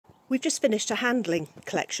We've just finished a handling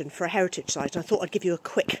collection for a heritage site, and I thought I'd give you a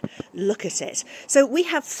quick look at it. So we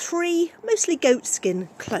have 3 mostly goatskin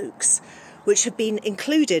cloaks, which have been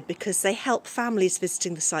included because they help families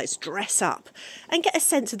visiting the sites dress up and get a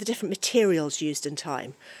sense of the different materials used in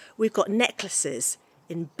time. We've got necklaces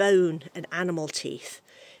in bone and animal teeth,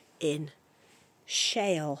 in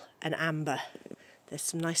shale and amber. There's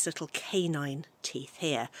some nice little canine teeth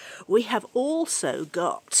here. We have also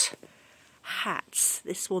got hats.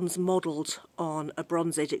 This one's modelled on a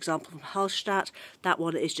Bronze Age example from Hallstatt. That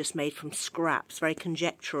one is just made from scraps, very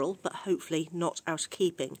conjectural, but hopefully not out of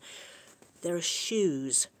keeping. There are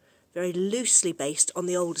shoes, very loosely based on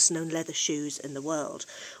the oldest known leather shoes in the world.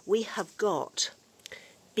 We have got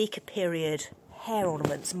Beaker period hair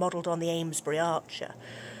ornaments modelled on the Amesbury Archer.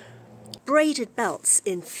 Braided belts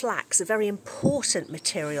in flax, a very important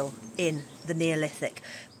material in the Neolithic,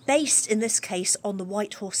 based in this case on the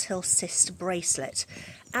White Horse Hill cyst bracelet.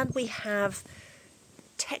 And we have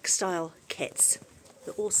textile kits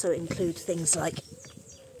that also include things like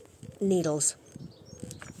needles,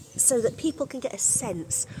 so that people can get a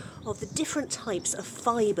sense of the different types of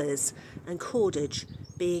fibres and cordage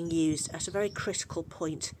being used at a very critical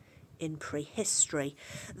point in prehistory.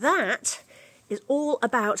 That is all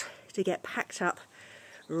about to get packed up,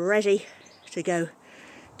 ready to go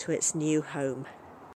to its new home.